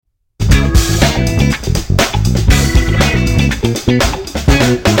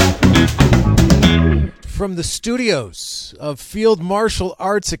from the studios of Field Martial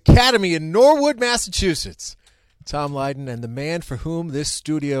Arts Academy in Norwood, Massachusetts, Tom Leyden and the man for whom this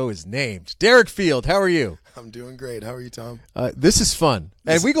studio is named, Derek Field. How are you? I'm doing great. How are you, Tom? This is fun.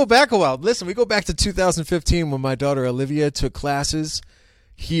 And we go back a while. Listen, we go back to 2015 when my daughter Olivia took classes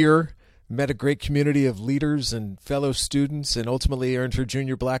here, met a great community of leaders and fellow students, and ultimately earned her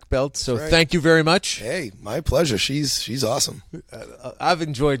junior black belt. So Thank you very much. Hey, my pleasure. She's awesome. I've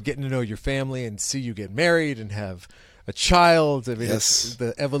enjoyed getting to know your family and see you get married and have a child. I mean, yes.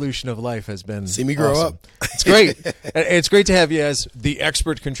 The evolution of life has been See me grow awesome. up. It's great. It's great to have you as the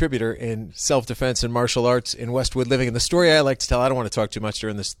expert contributor in self-defense and martial arts in Westwood living. And the story I like to tell, I don't want to talk too much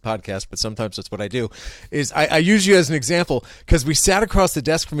during this podcast, but sometimes that's what I do, is I use you as an example because we sat across the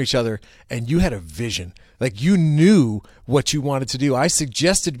desk from each other and you had a vision. Like, you knew what you wanted to do. I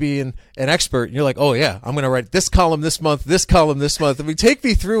suggested being an expert, and you're like, oh, yeah, I'm going to write this column this month, this column this month. I mean, take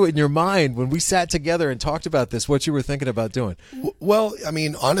me through in your mind when we sat together and talked about this, what you were thinking about doing. Well, I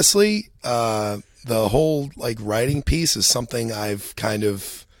mean, honestly, the whole, writing piece is something I've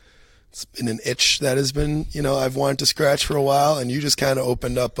it's been an itch that has been, I've wanted to scratch for a while, and you just kind of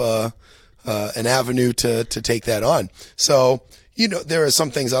opened up an avenue to take that on. So, there are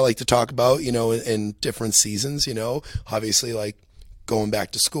some things I like to talk about, in different seasons, obviously, like going back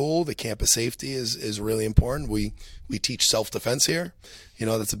to school, the campus safety is really important. We teach self-defense here,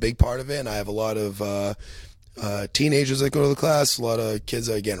 that's a big part of it. And I have a lot of teenagers that go to the class, a lot of kids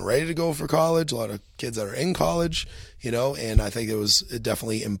that are getting ready to go for college, a lot of kids that are in college, and I think it was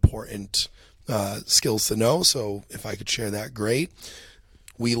definitely important skills to know. So if I could share that, great.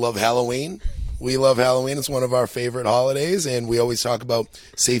 We love Halloween. It's one of our favorite holidays, and we always talk about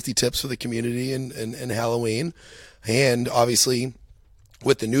safety tips for the community and Halloween. And obviously,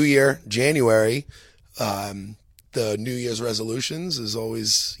 with the new year, January, the New Year's resolutions is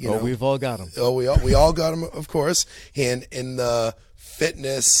always, we've all got them. Oh, we all got them, of course. And in the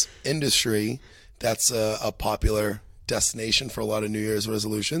fitness industry, that's a popular destination for a lot of New Year's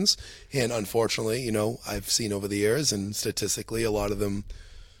resolutions. And unfortunately, I've seen over the years, and statistically, a lot of them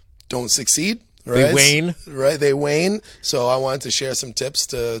don't succeed. Right? They wane. Right, they wane. So I wanted to share some tips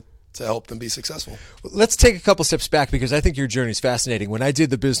to help them be successful. Let's take a couple steps back because I think your journey is fascinating. When I did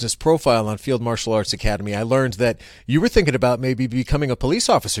the business profile on Field Martial Arts Academy, I learned that you were thinking about maybe becoming a police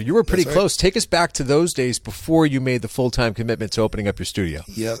officer. You were pretty close. Take us back to those days before you made the full-time commitment to opening up your studio.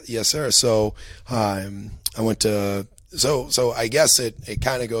 Yeah, yes, sir. So I went to so I guess it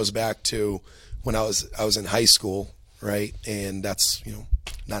kind of goes back to when I was in high school, right? And that's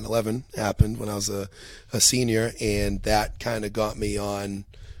 9/11 happened when I was a senior, and that kind of got me on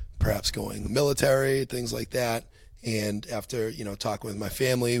perhaps going military, things like that. And after, talking with my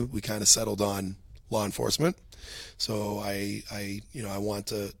family, we kind of settled on law enforcement. So I want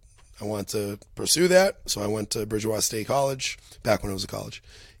to pursue that. So I went to Bridgewater State College back when it was a college,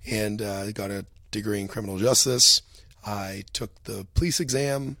 and got a degree in criminal justice. I took the police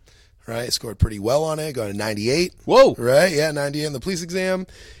exam. Right, I scored pretty well on it. Got a 98. Whoa! Right, yeah, 98 in the police exam,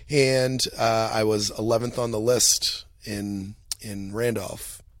 and I was 11th on the list in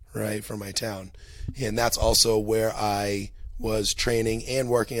Randolph, right, for my town, and that's also where I was training and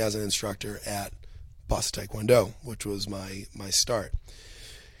working as an instructor at Boston Taekwondo, which was my start.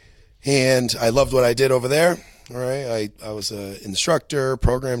 And I loved what I did over there. All right, I was an instructor,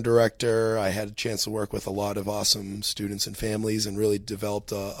 program director. I had a chance to work with a lot of awesome students and families, and really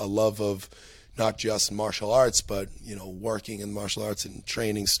developed a love of not just martial arts, but working in martial arts and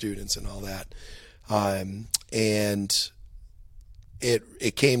training students and all that. And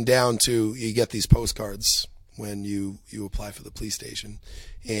it came down to, you get these postcards when you apply for the police station.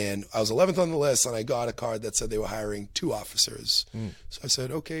 And I was 11th on the list, and I got a card that said they were hiring 2 officers. So I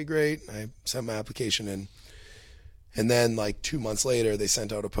said, okay, great. I sent my application in. And then 2 months later, they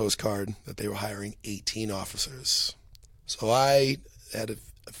sent out a postcard that they were hiring 18 officers. So I had a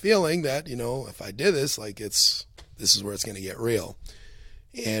feeling that, if I did this, this is where it's going to get real.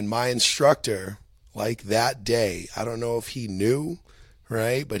 And my instructor, that day, I don't know if he knew,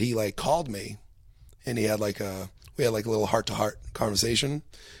 right? But he called me, and he had we had a little heart-to-heart conversation.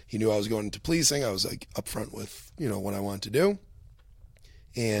 He knew I was going into policing. I was upfront with, what I wanted to do.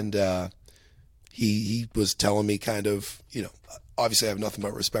 And, he was telling me kind of, obviously I have nothing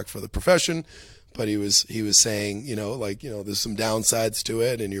but respect for the profession, but he was saying, there's some downsides to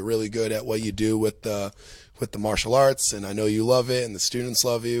it, and you're really good at what you do with the martial arts, and I know you love it, and the students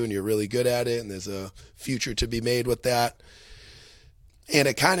love you, and you're really good at it, and there's a future to be made with that. And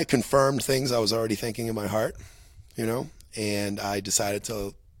it kind of confirmed things I was already thinking in my heart, and I decided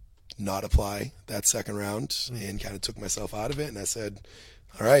to not apply that second round and kind of took myself out of it. And I said,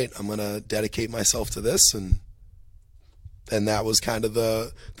 all right, I'm going to dedicate myself to this. And that was kind of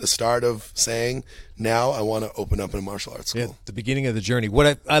the start of saying, now I want to open up a martial arts school. Yeah, the beginning of the journey.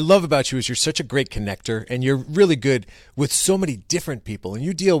 What I love about you is you're such a great connector, and you're really good with so many different people, and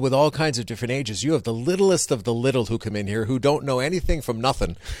you deal with all kinds of different ages. You have the littlest of the little who come in here who don't know anything from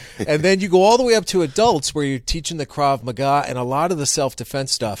nothing. And then you go all the way up to adults where you're teaching the Krav Maga and a lot of the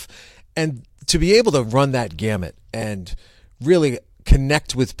self-defense stuff. And to be able to run that gamut and really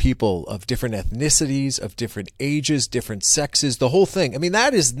connect with people of different ethnicities, of different ages, different sexes, the whole thing. I mean,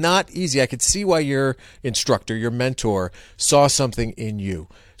 that is not easy. I could see why your instructor, your mentor, saw something in you.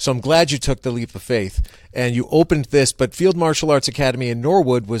 So I'm glad you took the leap of faith and you opened this. But Field Martial Arts Academy in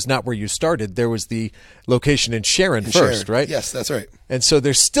Norwood was not where you started. There was the location in Sharon first, right? Yes, that's right. And so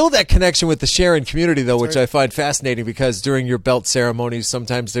there's still that connection with the Sharon community, though, which I find fascinating because during your belt ceremonies,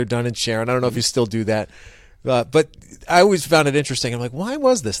 sometimes they're done in Sharon. I don't know if you still do that. But I always found it interesting. I'm like, why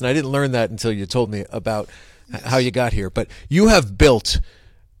was this? And I didn't learn that until you told me about how you got here. But you have built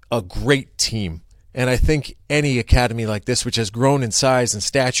a great team. And I think any academy like this, which has grown in size and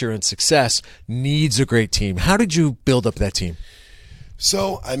stature and success, needs a great team. How did you build up that team?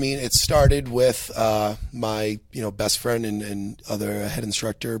 So, I mean, it started with my, best friend and other head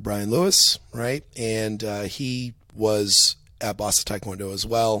instructor, Brian Lewis, right? And he was at Boston Taekwondo as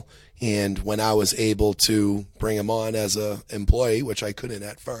well. And when I was able to bring him on as a employee, which I couldn't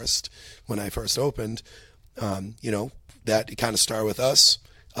at first when I first opened, that kind of started with us.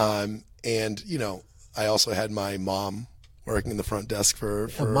 And I also had my mom working in the front desk for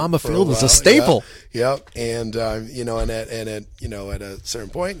Mama for Field a was a while. staple. Yeah. And at a certain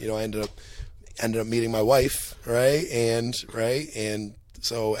point, I ended up meeting my wife, right? And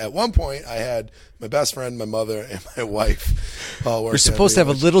so at one point, I had my best friend, my mother, and my wife all working. You're supposed to have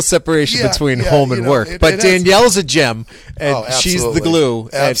a little separation between home and work. But Danielle's a gem, and she's the glue.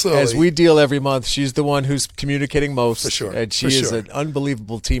 Absolutely. And as we deal every month, she's the one who's communicating most. For sure. And she is an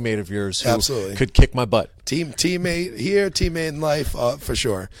unbelievable teammate of yours who could kick my butt. Teammate here, teammate in life, for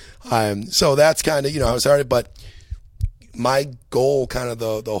sure. So that's kind of, how I started. But my goal kind of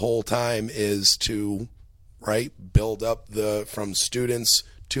the whole time is to build up from students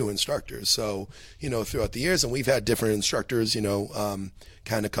to instructors. So, throughout the years, and we've had different instructors, kind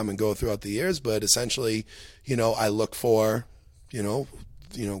of come and go throughout the years, but essentially, I look for,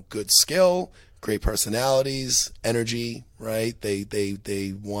 good skill, great personalities, energy, right?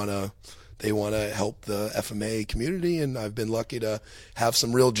 They want to help the FMA community, and I've been lucky to have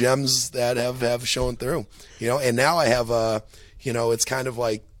some real gems that have shown through, and now I have it's kind of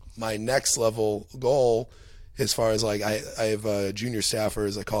like my next level goal. As far as I have junior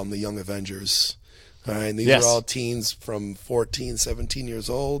staffers, I call them the Young Avengers. All right, and these are all teens from 14, 17 years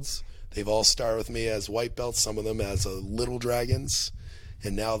old. They've all started with me as white belts, some of them as little dragons,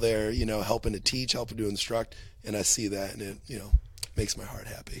 and now they're helping to teach, helping to instruct, and I see that, and it makes my heart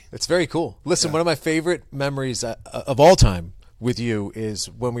happy. It's very cool. Listen, one of my favorite memories of all time with you is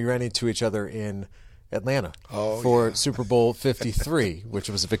when we ran into each other in Atlanta for Super Bowl 53, which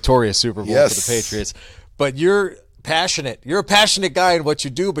was a victorious Super Bowl for the Patriots. But you're passionate. You're a passionate guy in what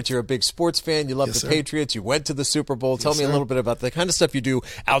you do, but you're a big sports fan. You love the Patriots. You went to the Super Bowl. Tell me a little bit about the kind of stuff you do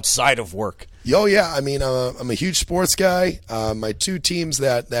outside of work. Oh, yeah. I mean, I'm a huge sports guy. My two teams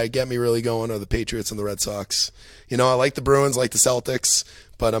that get me really going are the Patriots and the Red Sox. I like the Bruins, like the Celtics,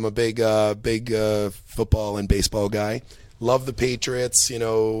 but I'm a big football and baseball guy. Love the Patriots,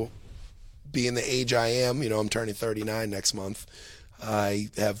 being the age I am. I'm turning 39 next month. I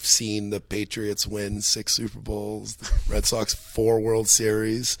have seen the Patriots win 6 Super Bowls, the Red Sox 4 World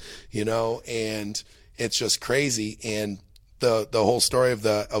Series, and it's just crazy. And the whole story of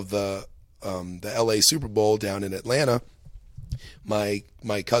the LA Super Bowl down in Atlanta, my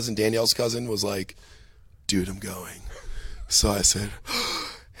cousin, Danielle's cousin, was like, dude, I'm going. So I said,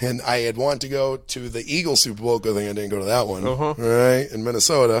 and I had wanted to go to the Eagles Super Bowl. Good thing I didn't go to that one, right, in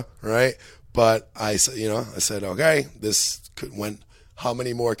Minnesota, right? But I said, okay, this went. How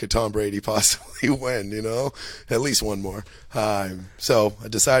many more could Tom Brady possibly win? At least one more. So I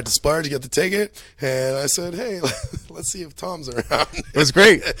decided to splurge to get the ticket, and I said, "Hey, let's see if Tom's around." It was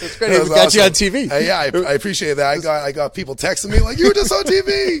great. It's great. We got you on TV. I appreciate that. I got people texting me like, "You were just on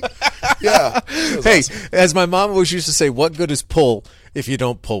TV." Yeah. Hey, awesome. As my mom always used to say, "What good is pull if you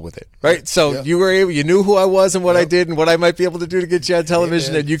don't pull with it, right? So Yeah. you knew who I was and what I did and what I might be able to do to get you on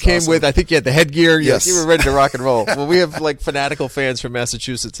television, and you came awesome. with, I think you had the headgear. Yes. You were ready to rock and roll. Well, we have like fanatical fans from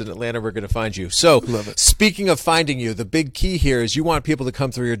Massachusetts and Atlanta. We're going to find you. So Love it. speaking of finding you, the big key here is you want people to come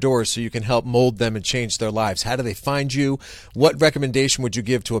through your doors so you can help mold them and change their lives. How do they find you? What recommendation would you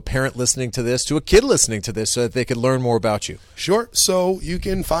give to a parent listening to this, to a kid listening to this, so that they could learn more about you? Sure. So you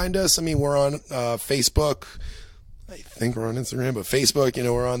can find us. I mean, we're on Facebook. I think we're on Instagram, but Facebook,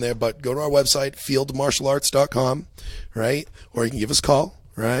 we're on there. But go to our website, fieldmartialarts.com, right? Or you can give us a call,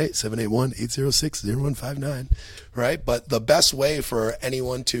 right? 781-806-0159, right? But the best way for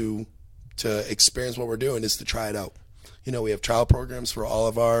anyone to experience what we're doing is to try it out. We have trial programs for all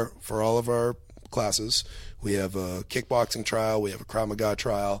of our classes. We have a kickboxing trial. We have a Krav Maga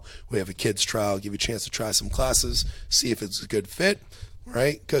trial. We have a kids trial. Give you a chance to try some classes, see if it's a good fit,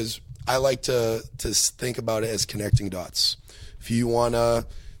 right? Because I like to think about it as connecting dots. If you want to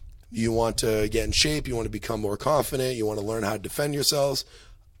get in shape, you want to become more confident, you want to learn how to defend yourselves,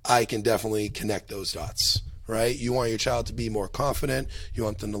 I can definitely connect those dots, right? You want your child to be more confident. You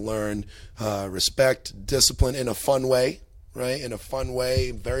want them to learn respect, discipline in a fun way, right? In a fun way,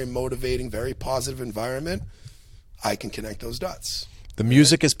 very motivating, very positive environment. I can connect those dots. The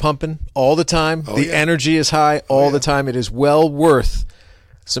music is pumping all the time. The energy is high all the time. It is well worth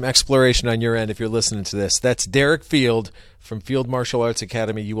some exploration on your end if you're listening to this. That's Derek Field from Field Martial Arts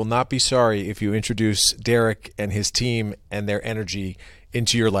Academy. You will not be sorry if you introduce Derek and his team and their energy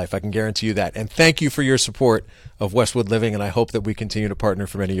into your life. I can guarantee you that. And thank you for your support of Westwood Living, and I hope that we continue to partner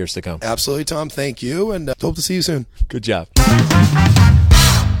for many years to come. Absolutely, Tom. Thank you, and hope to see you soon. Good job.